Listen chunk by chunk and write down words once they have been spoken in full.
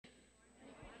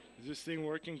Is this thing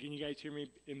working? Can you guys hear me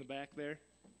in the back there?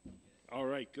 All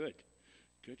right, good.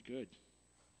 Good.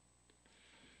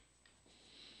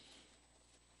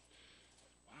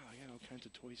 Wow, I got all kinds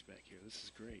of toys back here. This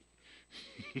is great.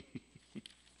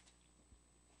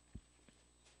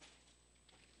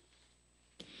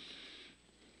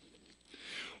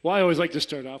 Well, I always like to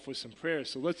start off with some prayer,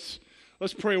 so let's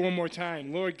pray one more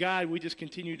time. Lord God, we just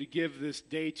continue to give this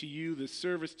day to you, this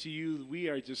service to you. We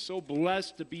are just so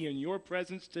blessed to be in your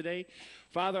presence today.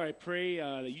 Father, I pray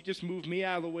that you just move me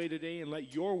out of the way today and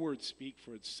let your word speak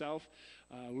for itself.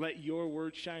 Let your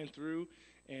word shine through.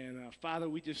 And Father,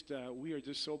 we are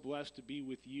just so blessed to be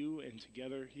with you and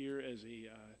together here as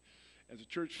a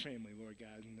church family, Lord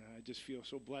God. And I just feel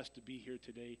so blessed to be here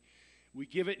today. We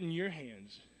give it in your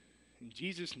hands. In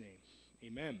Jesus' name,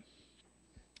 amen.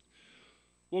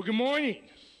 Well, good morning.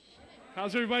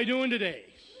 How's everybody doing today?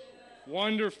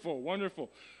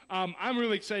 Wonderful. I'm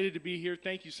really excited to be here.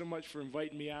 Thank you so much for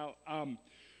inviting me out.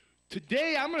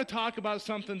 Today, I'm going to talk about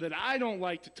something that I don't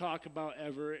like to talk about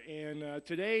ever. And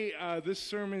today, this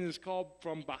sermon is called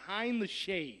From Behind the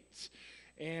Shades.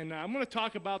 And I'm going to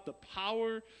talk about the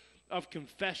power of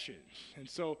confession. And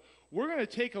so we're going to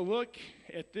take a look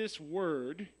at this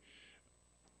word,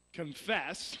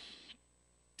 confess.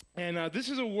 And this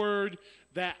is a word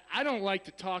that I don't like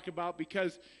to talk about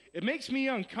because it makes me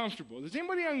uncomfortable. Is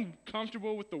anybody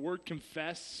uncomfortable with the word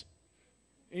confess?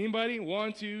 Anybody?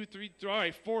 1, 2, 3, all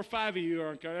right, 4 or 5 of you are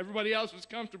uncomfortable. Everybody else was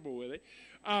comfortable with it.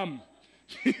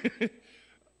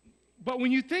 But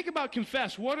when you think about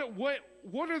confess, what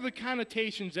are the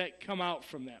connotations that come out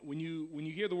from that when you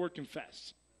hear the word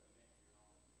confess?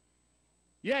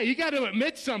 Yeah, you got to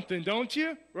admit something, don't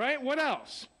you? Right? What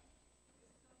else?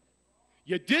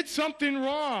 You did something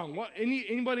wrong. What?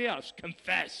 Anybody else?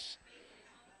 Confess.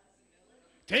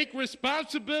 Take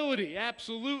responsibility.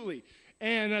 Absolutely.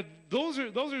 And those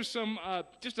are some,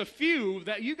 just a few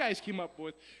that you guys came up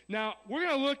with. Now, we're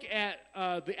going to look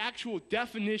at the actual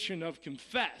definition of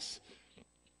confess.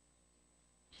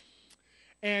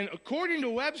 And according to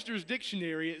Webster's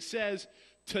dictionary, it says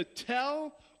to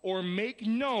tell or make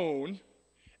known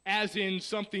as in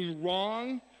something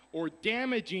wrong or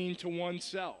damaging to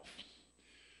oneself.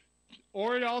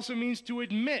 Or it also means to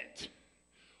admit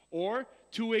or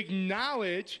to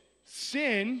acknowledge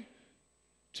sin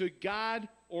to God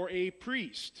or a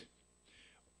priest.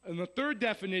 And the third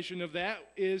definition of that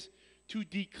is to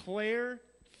declare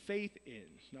faith in.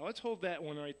 Now let's hold that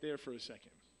one right there for a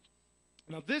second.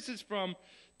 Now this is from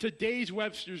today's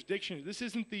Webster's dictionary. This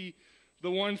isn't the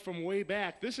one from way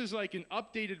back. This is like an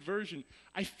updated version.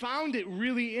 I found it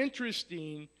really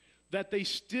interesting that they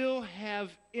still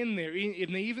have in there,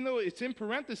 even though it's in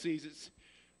parentheses,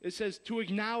 it says to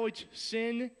acknowledge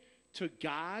sin to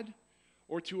God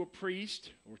or to a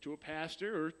priest or to a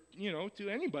pastor or, to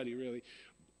anybody really,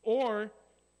 or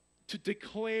to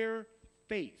declare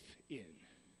faith in.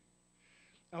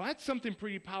 Now that's something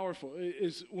pretty powerful.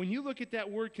 Is when you look at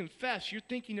that word confess, you're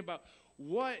thinking about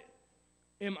what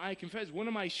am I confessing? What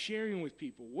am I sharing with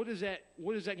people? What is that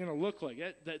going to look like?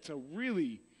 That's a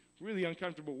really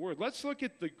uncomfortable word. Let's look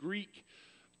at the Greek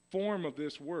form of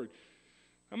this word.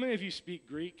 How many of you speak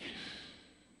Greek?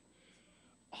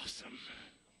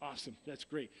 Awesome. That's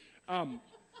great.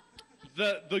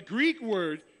 The Greek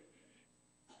word,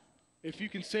 if you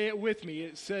can say it with me,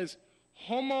 it says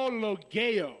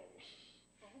homologeo.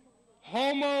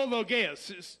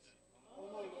 Homologeo.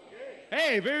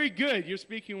 Hey, very good. You're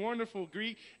speaking wonderful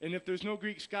Greek, and if there's no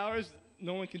Greek scholars,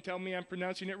 no one can tell me I'm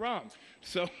pronouncing it wrong.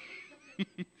 So,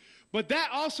 but that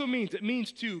also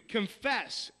means to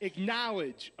confess,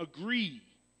 acknowledge, agree,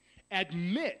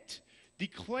 admit,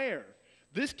 declare.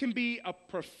 This can be a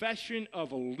profession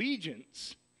of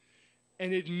allegiance,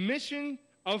 an admission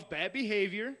of bad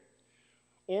behavior,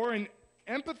 or an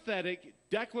empathetic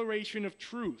declaration of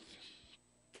truth.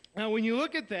 Now, when you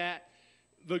look at that,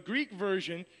 the Greek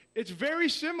version, it's very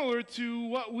similar to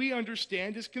what we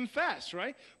understand as confess,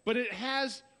 right? But it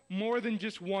has more than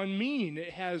just one meaning.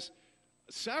 It has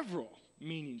several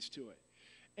meanings to it.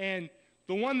 And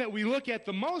the one that we look at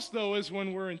the most, though, is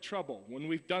when we're in trouble, when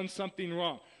we've done something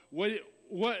wrong. When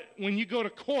you go to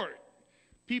court,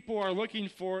 people are looking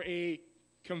for a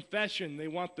confession. They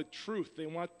want the truth. They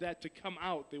want that to come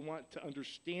out. They want to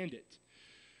understand it.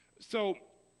 So,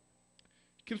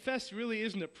 confess really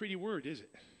isn't a pretty word, is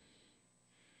it?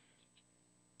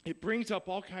 It brings up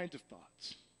all kinds of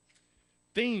thoughts.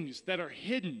 Things that are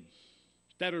hidden,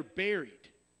 that are buried.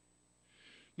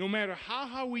 No matter how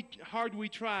hard we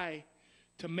try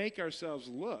to make ourselves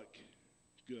look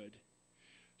good,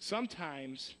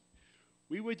 sometimes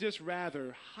we would just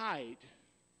rather hide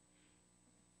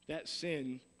that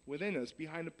sin within us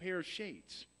behind a pair of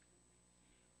shades,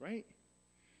 right?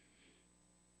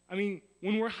 I mean,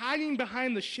 when we're hiding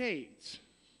behind the shades,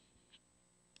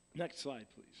 next slide,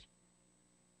 please.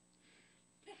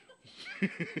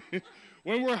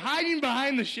 When we're hiding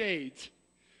behind the shades,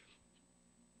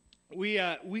 we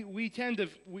tend to,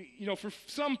 for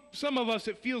some of us,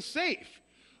 it feels safe.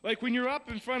 Like when you're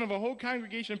up in front of a whole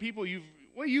congregation of people,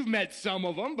 you've met some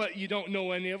of them, but you don't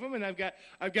know any of them. And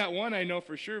I've got one I know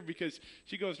for sure because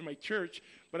she goes to my church,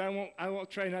 but I won't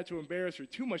try not to embarrass her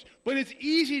too much. But it's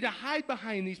easy to hide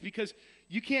behind these because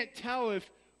you can't tell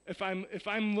if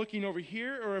I'm looking over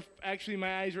here or if actually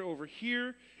my eyes are over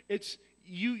here. It's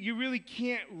you really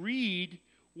can't read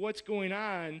what's going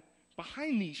on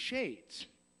behind these shades.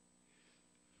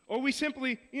 Or we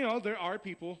simply, there are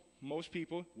people, most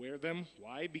people wear them.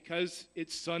 Why? Because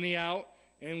it's sunny out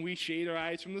and we shade our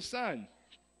eyes from the sun.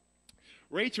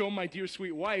 Rachel, my dear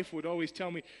sweet wife, would always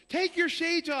tell me, take your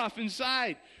shades off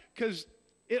inside, because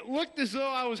it looked as though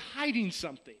I was hiding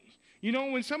something.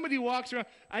 When somebody walks around,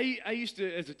 I used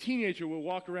to, as a teenager, would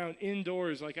walk around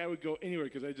indoors like I would go anywhere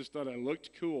because I just thought I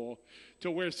looked cool to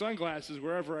wear sunglasses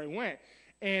wherever I went.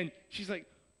 And she's like,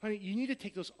 honey, you need to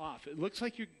take those off. It looks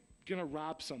like you're going to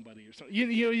rob somebody or something.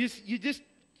 You just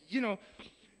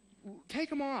take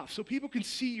them off so people can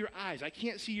see your eyes. I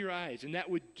can't see your eyes, and that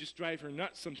would just drive her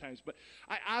nuts sometimes. But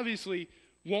I obviously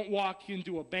won't walk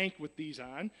into a bank with these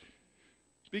on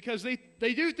because they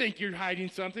do think you're hiding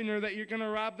something or that you're going to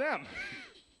rob them.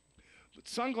 But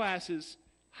sunglasses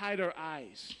hide our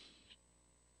eyes.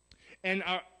 And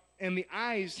the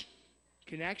eyes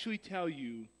can actually tell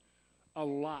you a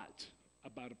lot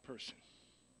about a person.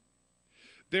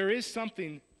 There is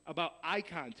something about eye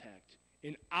contact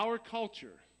in our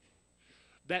culture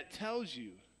that tells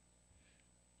you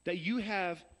that you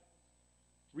have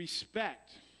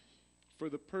respect for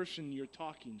the person you're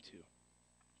talking to.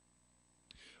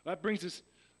 That brings us,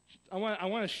 I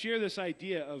want to share this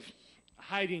idea of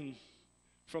hiding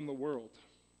from the world.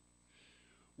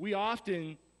 We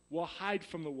often will hide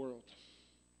from the world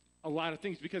a lot of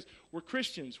things because we're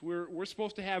Christians. We're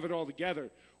supposed to have it all together.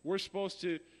 We're supposed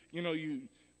to, you're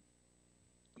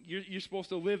supposed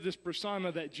to live this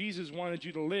persona that Jesus wanted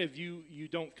you to live. You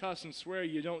don't cuss and swear.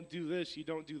 You don't do this. You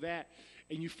don't do that.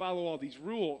 And you follow all these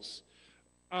rules.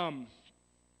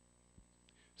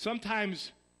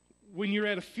 Sometimes when you're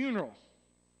at a funeral,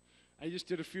 I just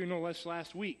did a funeral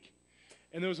last week,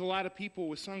 and there was a lot of people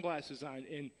with sunglasses on,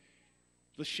 and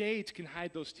the shades can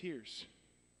hide those tears.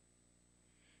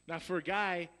 Now, for a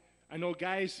guy, I know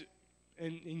guys,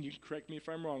 and you correct me if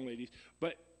I'm wrong, ladies,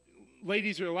 but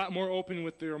ladies are a lot more open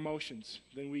with their emotions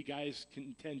than we guys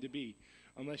can tend to be,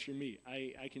 unless you're me.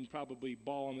 I can probably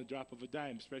bawl on the drop of a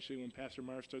dime, especially when Pastor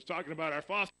Marv starts talking about our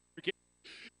foster kids.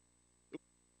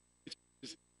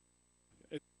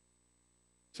 It's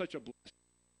such a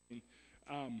blessing.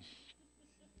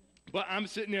 But I'm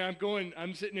sitting there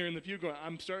in the pew going,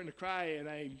 I'm starting to cry, and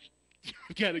I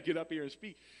got to get up here and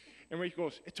speak. And Rachel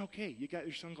goes, it's okay, you got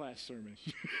your sunglass sermon.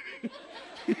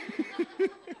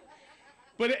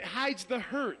 But it hides the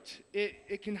hurt.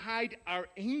 It can hide our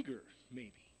anger,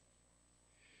 maybe.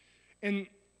 And,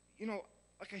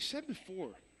 like I said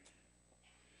before,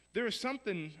 there is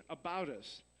something about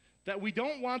us that we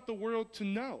don't want the world to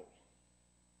know.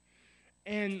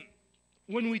 And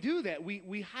when we do that,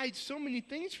 we hide so many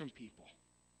things from people.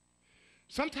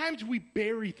 Sometimes we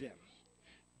bury them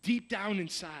deep down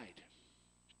inside.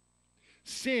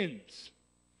 Sins,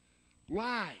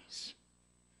 lies,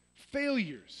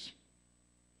 failures,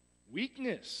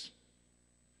 weakness,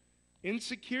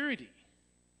 insecurity.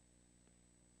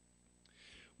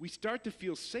 We start to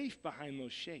feel safe behind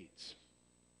those shades.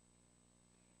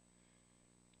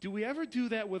 Do we ever do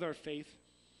that with our faith?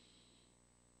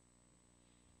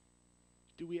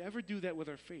 Do we ever do that with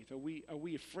our faith? Are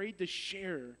we afraid to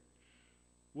share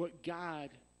what God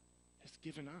has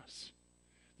given us?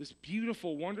 This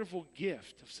beautiful, wonderful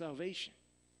gift of salvation.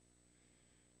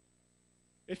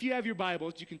 If you have your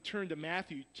Bibles, you can turn to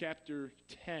Matthew chapter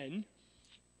 10.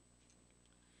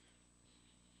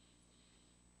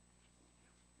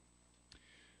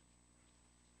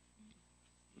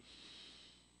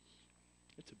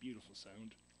 It's a beautiful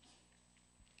sound.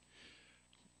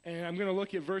 And I'm going to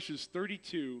look at verses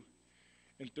 32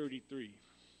 and 33.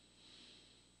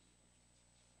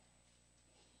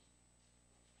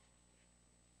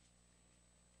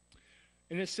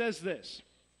 And it says this: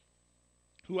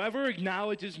 whoever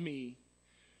acknowledges me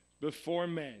before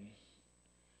men,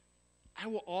 I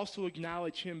will also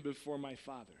acknowledge him before my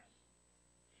Father.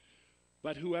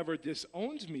 But whoever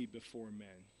disowns me before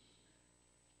men,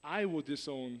 I will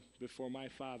disown before my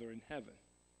Father in heaven.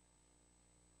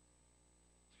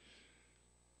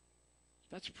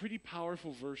 That's a pretty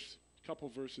powerful couple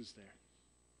verses there.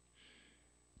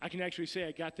 I can actually say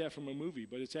I got that from a movie,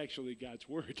 but it's actually God's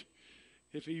word.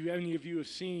 If any of you have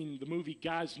seen the movie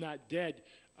God's Not Dead,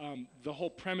 the whole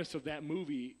premise of that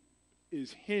movie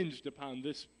is hinged upon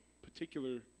this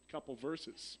particular couple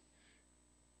verses,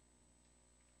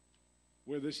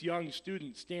 where this young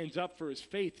student stands up for his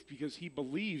faith because he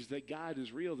believes that God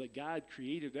is real, that God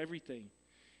created everything.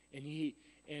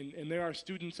 And there are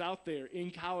students out there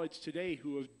in college today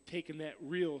who have taken that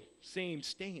real same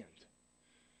stand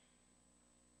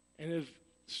and have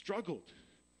struggled.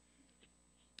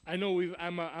 I know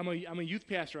I'm a youth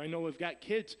pastor. I know we've got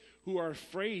kids who are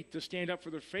afraid to stand up for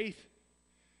their faith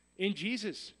in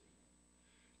Jesus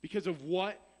because of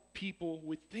what people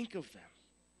would think of them.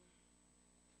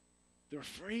 They're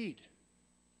afraid.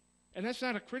 And that's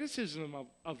not a criticism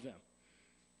of them.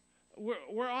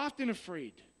 We're often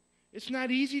afraid. It's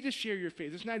not easy to share your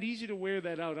faith. It's not easy to wear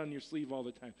that out on your sleeve all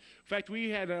the time. In fact, we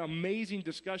had an amazing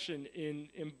discussion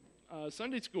in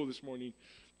Sunday school this morning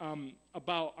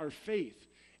about our faith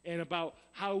and about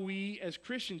how we as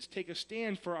Christians take a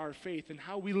stand for our faith and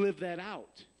how we live that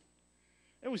out.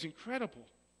 It was incredible.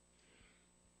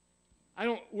 I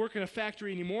don't work in a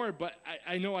factory anymore, but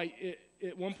I know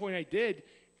at one point I did,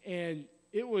 and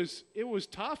it was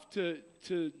tough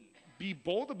to be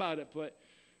bold about it, but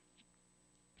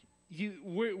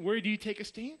where do you take a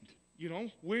stand? You know,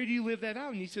 where do you live that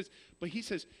out? And he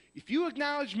says, if you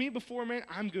acknowledge me before man,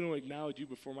 I'm going to acknowledge you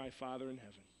before my Father in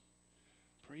heaven.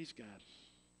 Praise God.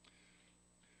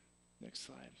 Next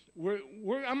slide.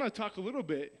 I'm going to talk a little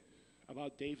bit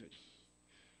about David.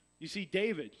 You see,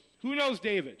 David. Who knows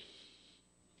David?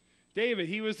 David,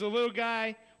 he was the little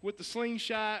guy with the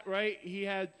slingshot, right? He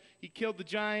killed the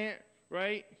giant,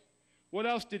 right? What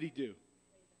else did he do?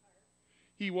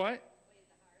 He what?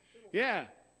 Yeah.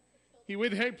 He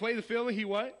played the fiddle. He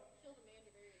what?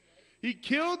 He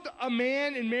killed a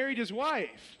man and married his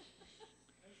wife.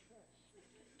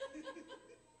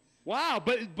 Wow,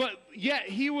 but yet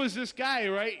he was this guy,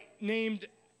 right, named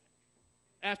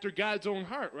after God's own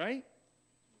heart, right?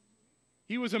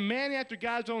 He was a man after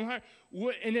God's own heart.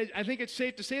 And I think it's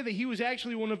safe to say that he was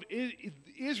actually one of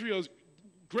Israel's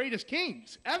greatest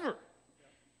kings ever.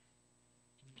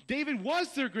 David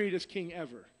was their greatest king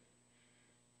ever.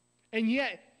 And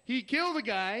yet, he killed a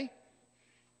guy,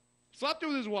 slept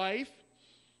with his wife,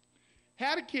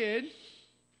 had a kid,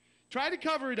 tried to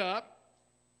cover it up,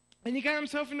 and he got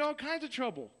himself into all kinds of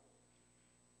trouble.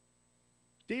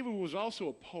 David was also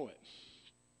a poet.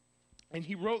 And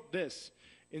he wrote this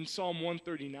in Psalm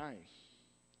 139,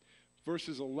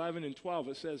 verses 11 and 12.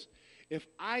 It says, "If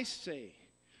I say,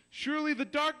 surely the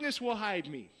darkness will hide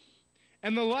me,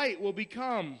 and the light will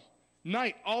become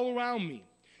night all around me,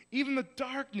 even the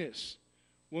darkness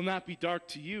will not be dark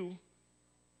to you.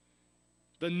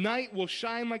 The night will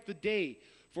shine like the day,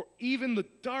 for even the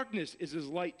darkness is as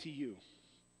light to you."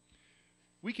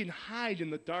 We can hide in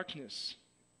the darkness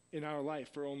in our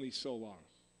life for only so long.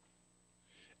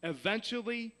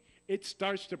 Eventually, it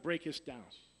starts to break us down.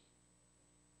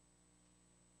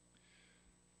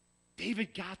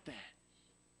 David got that.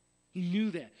 He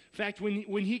knew that. In fact,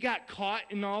 when he got caught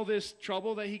in all this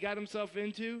trouble that he got himself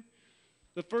into,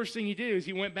 the first thing he did is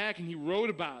he went back and he wrote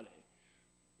about it.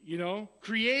 You know,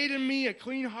 create in me a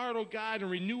clean heart, O God, and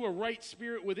renew a right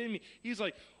spirit within me. He's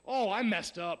like, oh, I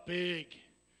messed up big.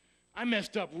 I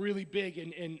messed up really big,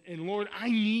 and Lord, I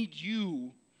need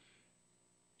you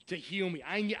to heal me.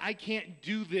 I can't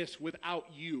do this without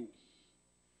you.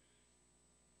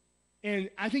 And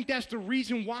I think that's the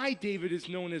reason why David is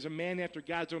known as a man after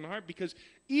God's own heart, because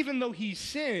even though he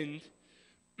sinned,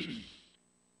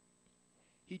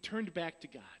 he turned back to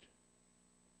God.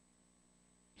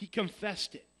 He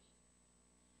confessed it.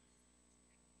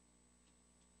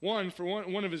 One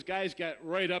of his guys got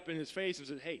right up in his face and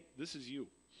said, hey, this is you.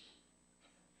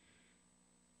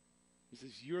 He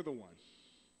says, you're the one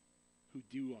who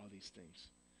do all these things.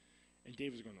 And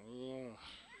David's going, oh,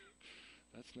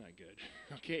 that's not good.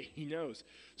 Okay, he knows.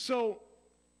 So,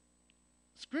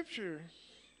 Scripture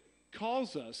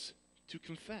calls us to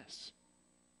confess.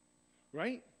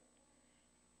 Right?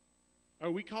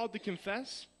 Are we called to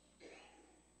confess?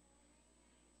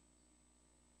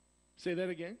 Say that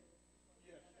again.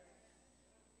 Yes.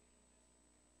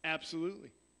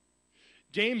 Absolutely.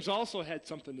 James also had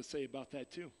something to say about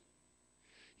that too.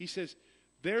 He says,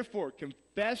 therefore,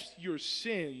 confess your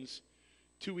sins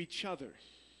to each other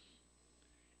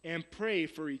and pray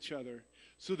for each other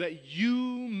so that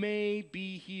you may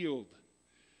be healed.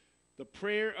 The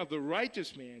prayer of the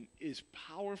righteous man is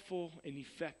powerful and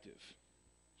effective.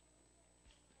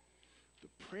 The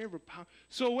prayer of power.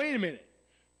 So wait a minute.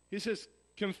 He says,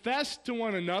 confess to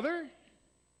one another.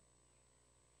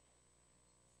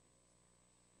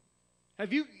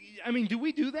 Do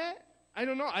we do that? I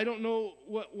don't know. I don't know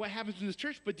what happens in this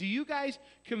church, but do you guys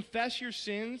confess your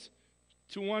sins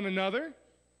to one another?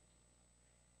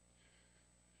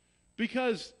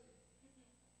 Because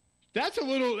that's a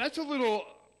little,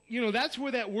 that's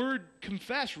where that word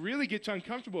confess really gets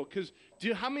uncomfortable. Because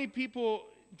how many people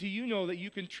do you know that you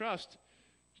can trust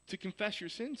to confess your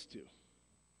sins to?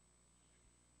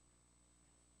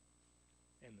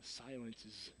 And the silence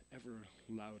is ever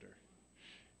louder.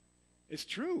 It's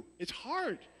true. It's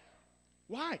hard.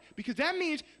 Why? Because that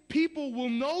means people will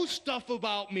know stuff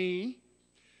about me.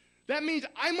 That means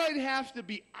I might have to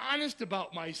be honest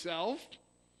about myself.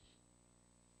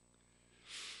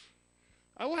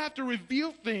 I will have to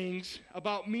reveal things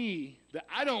about me that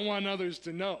I don't want others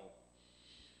to know.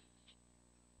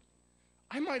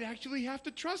 I might actually have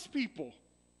to trust people.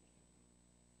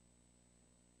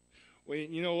 Wait,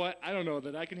 you know what? I don't know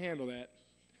that I can handle that.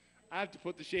 I have to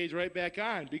put the shades right back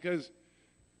on because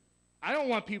I don't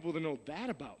want people to know that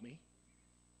about me.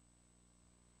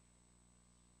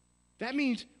 That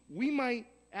means we might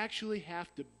actually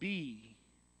have to be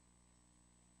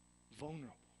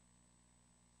vulnerable.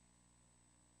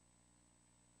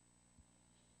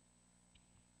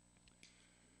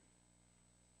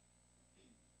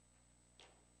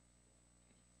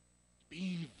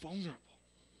 Being vulnerable.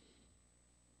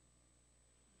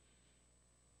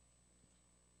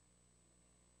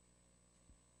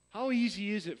 How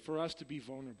easy is it for us to be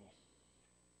vulnerable?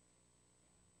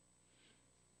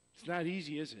 It's not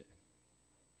easy, is it?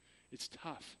 It's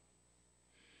tough.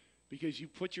 Because you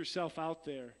put yourself out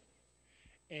there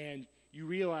and you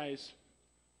realize,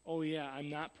 oh yeah, I'm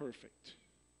not perfect.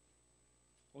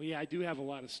 Oh yeah, I do have a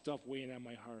lot of stuff weighing on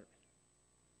my heart.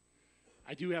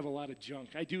 I do have a lot of junk.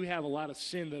 I do have a lot of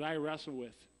sin that I wrestle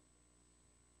with.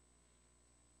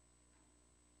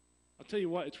 I'll tell you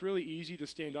what, it's really easy to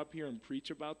stand up here and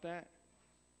preach about that.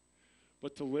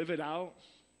 But to live it out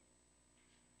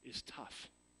is tough.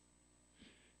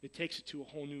 It takes it to a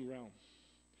whole new realm.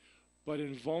 But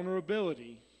in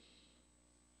vulnerability,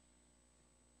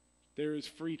 there is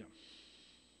freedom.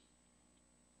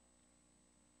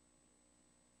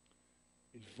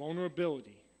 In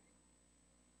vulnerability,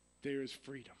 there is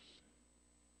freedom.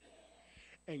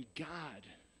 And God,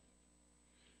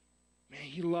 man,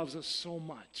 He loves us so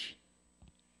much.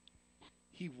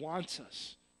 He wants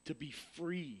us to be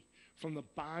free from the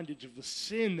bondage of the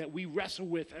sin that we wrestle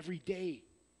with every day.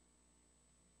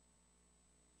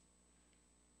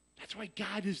 That's why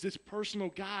God is this personal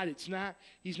God.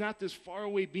 He's not this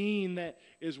faraway being that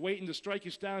is waiting to strike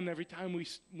us down every time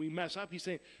we mess up. He's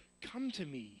saying, come to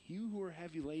me, you who are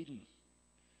heavy laden.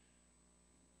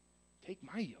 Take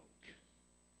my yoke.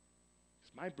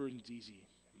 Because my burden's easy.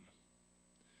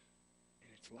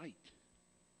 And it's light.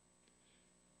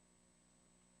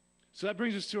 So that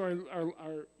brings us to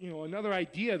our another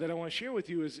idea that I want to share with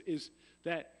you is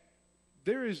that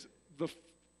there is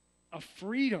a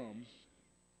freedom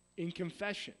in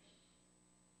confession.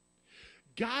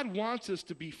 God wants us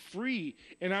to be free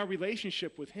in our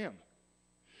relationship with Him.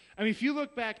 I mean, if you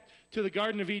look back to the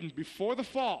Garden of Eden before the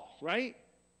fall, right?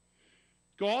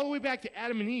 Go all the way back to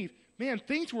Adam and Eve. Man,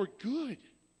 things were good.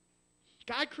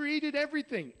 God created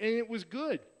everything, and it was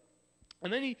good.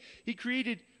 And then He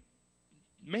created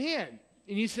man,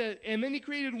 and He said, and then He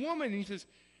created woman, and He says,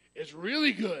 it's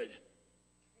really good.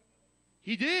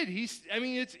 He did.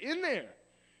 It's in there.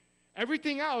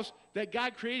 Everything else that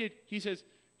God created, He says,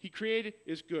 He created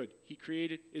is good. He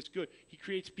created is good. He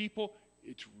creates people,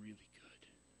 it's really good.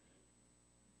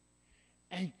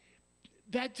 And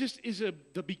that just is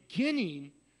the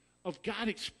beginning of God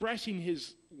expressing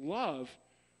His love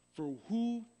for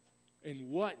who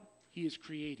and what He has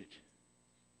created.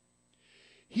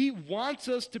 He wants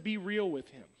us to be real with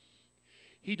Him.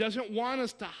 He doesn't want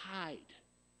us to hide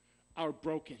our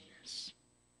brokenness.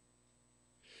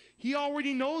 He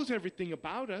already knows everything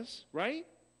about us, right?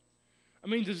 I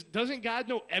mean, doesn't God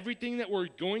know everything that we're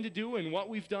going to do and what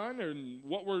we've done and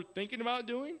what we're thinking about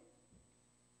doing?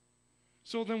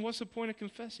 So then what's the point of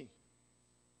confessing?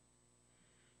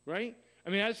 Right? I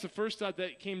mean, that's the first thought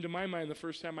that came to my mind the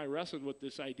first time I wrestled with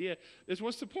this idea, is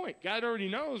what's the point? God already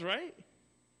knows, right?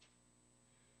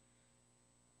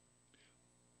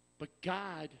 But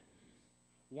God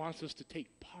wants us to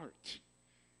take part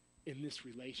in this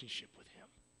relationship with Him.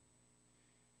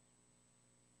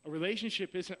 A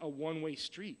relationship isn't a one-way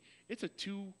street. It's a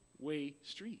two-way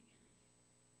street.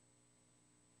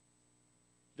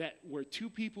 That where two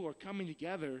people are coming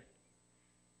together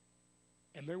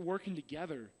and they're working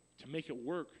together to make it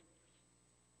work.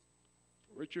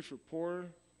 For richer, for poorer,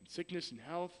 in sickness and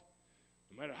health,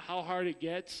 no matter how hard it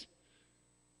gets,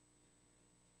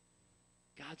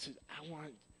 God says,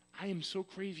 I am so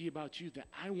crazy about you that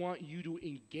I want you to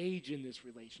engage in this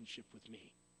relationship with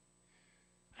me.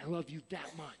 I love you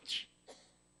that much.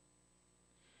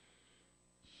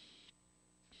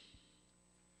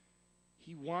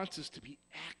 He wants us to be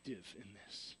active in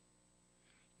this.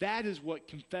 That is what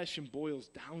confession boils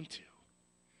down to.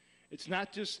 It's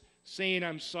not just saying,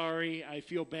 I'm sorry, I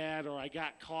feel bad, or I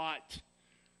got caught,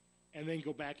 and then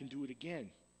go back and do it again.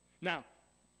 Now,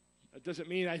 that doesn't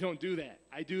mean I don't do that.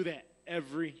 I do that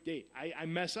every day. I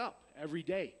mess up every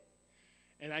day.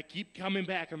 And I keep coming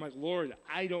back. I'm like, Lord,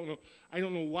 I don't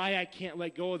know why I can't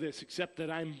let go of this, except that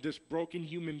I'm this broken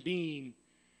human being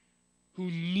who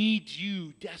needs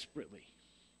you desperately.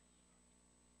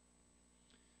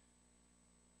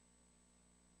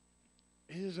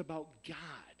 It is about God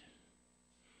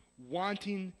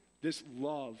wanting this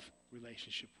love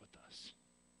relationship with us.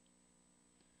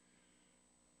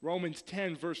 Romans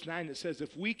 10, verse 9, it says,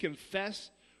 if you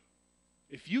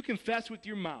confess with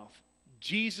your mouth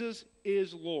Jesus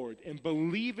is Lord and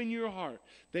believe in your heart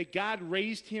that God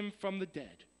raised him from the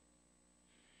dead,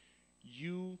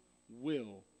 you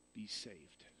will be saved.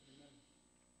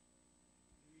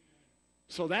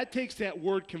 So that takes that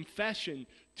word confession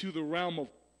to the realm of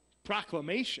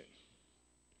proclamation.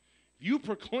 If you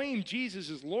proclaim Jesus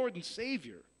as Lord and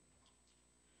Savior,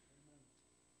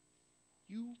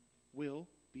 you will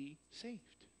be saved.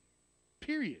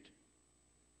 Period.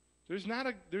 There's not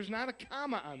a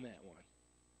comma on that one.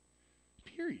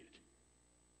 Period.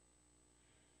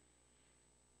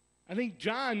 I think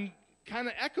John kind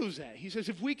of echoes that. He says,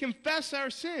 if we confess our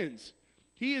sins,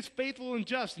 he is faithful and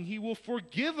just, and he will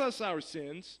forgive us our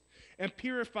sins and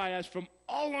purify us from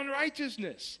all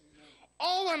unrighteousness.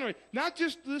 All unrighteousness. Not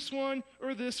just this one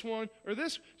or this one or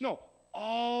this. No,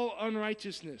 all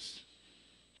unrighteousness.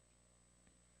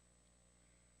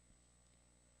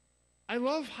 I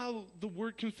love how the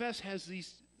word confess has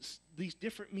these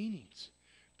different meanings.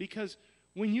 Because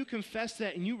when you confess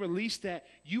that and you release that,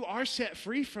 you are set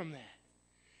free from that.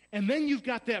 And then you've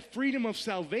got that freedom of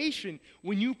salvation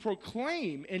when you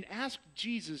proclaim and ask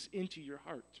Jesus into your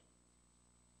heart.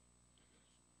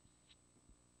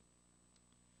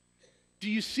 Do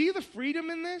you see the freedom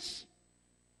in this?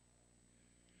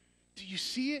 Do you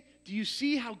see it? Do you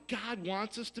see how God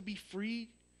wants us to be freed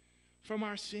from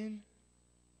our sin?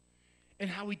 And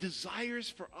how he desires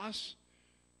for us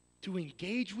to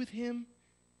engage with him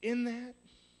in that?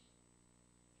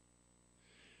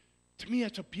 To me,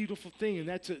 that's a beautiful thing, and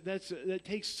that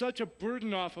takes such a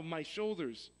burden off of my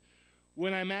shoulders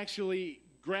when I'm actually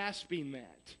grasping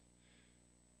that.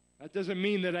 That doesn't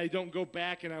mean that I don't go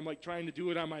back and I'm like trying to do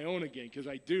it on my own again, because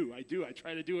I do. I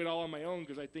try to do it all on my own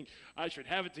because I think I should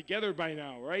have it together by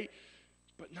now, right?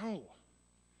 But no.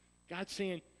 God's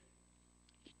saying,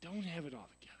 you don't have it all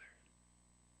together.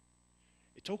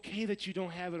 It's okay that you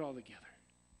don't have it all together.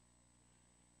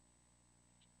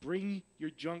 Bring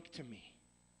your junk to me.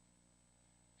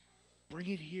 Bring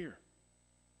it here.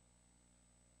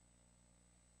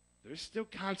 There's still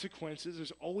consequences.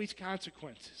 There's always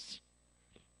consequences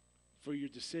for your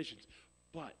decisions.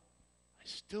 But I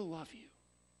still love you.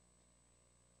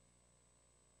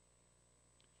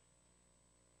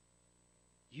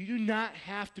 You do not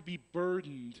have to be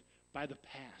burdened by the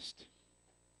past.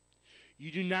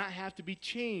 You do not have to be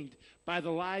chained by the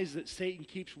lies that Satan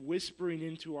keeps whispering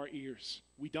into our ears.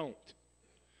 We don't.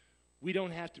 We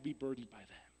don't have to be burdened by that.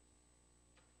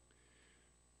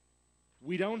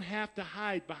 We don't have to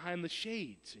hide behind the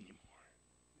shades anymore.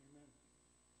 Amen.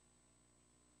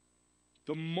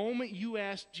 The moment you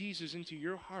ask Jesus into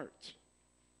your heart,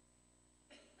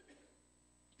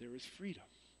 there is freedom.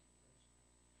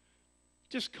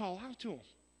 Just call out to him.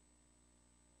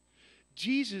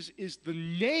 Jesus is the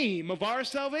name of our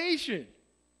salvation.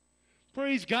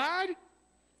 Praise God. Amen.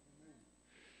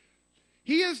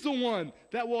 He is the one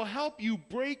that will help you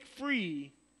break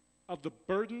free of the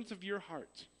burdens of your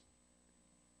heart.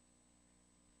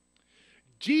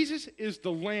 Jesus is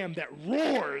the lamb that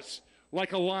roars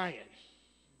like a lion.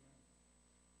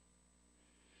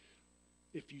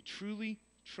 If you truly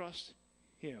trust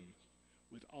him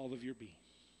with all of your being.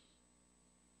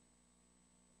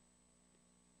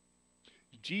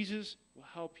 Jesus will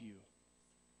help you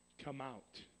come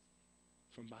out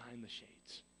from behind the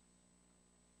shades.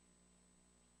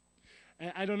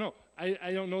 And I don't know.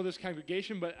 I don't know this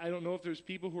congregation, but I don't know if there's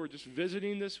people who are just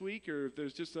visiting this week, or if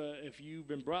there's just if you've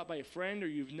been brought by a friend or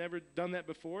you've never done that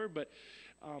before. But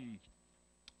I'm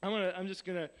just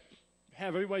gonna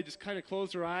have everybody just kind of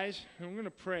close their eyes, and we're gonna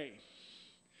pray.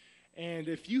 And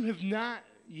if you have not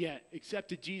yet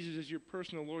accepted Jesus as your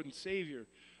personal Lord and Savior,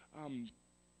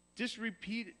 just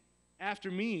repeat after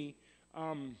me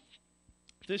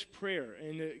this prayer.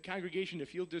 And the congregation,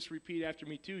 if you'll just repeat after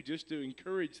me too, just to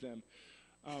encourage them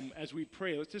as we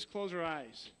pray. Let's just close our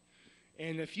eyes.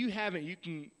 And if you haven't,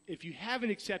 if you haven't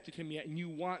accepted him yet and you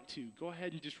want to, go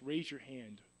ahead and just raise your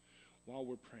hand while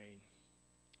we're praying.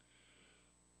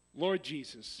 Lord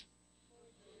Jesus,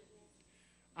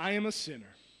 I am a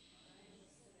sinner,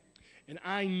 and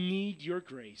I need your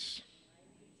grace.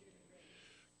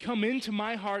 Come into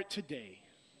my heart today,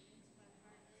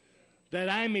 that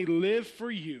I may live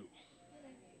for you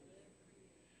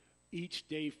each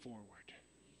day forward.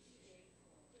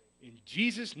 In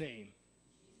Jesus' name,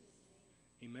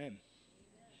 amen.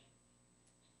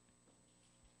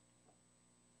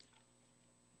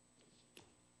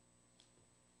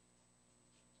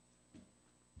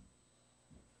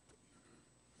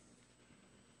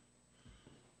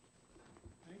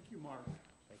 Thank you, Mark.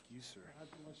 Thank you, sir. God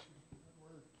bless you. Good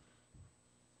word.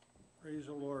 Praise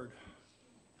the Lord.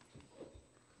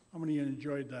 How many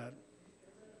enjoyed that?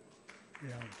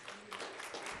 Yeah.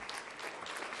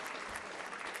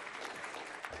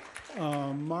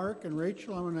 Mark and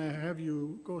Rachel, I'm going to have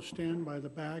you go stand by the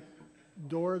back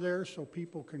door there so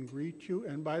people can greet you.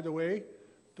 And by the way,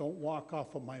 don't walk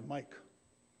off of my mic.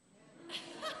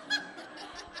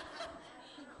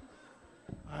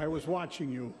 I was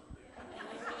watching you.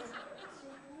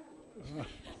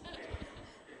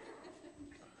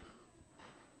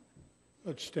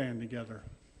 Let's stand together.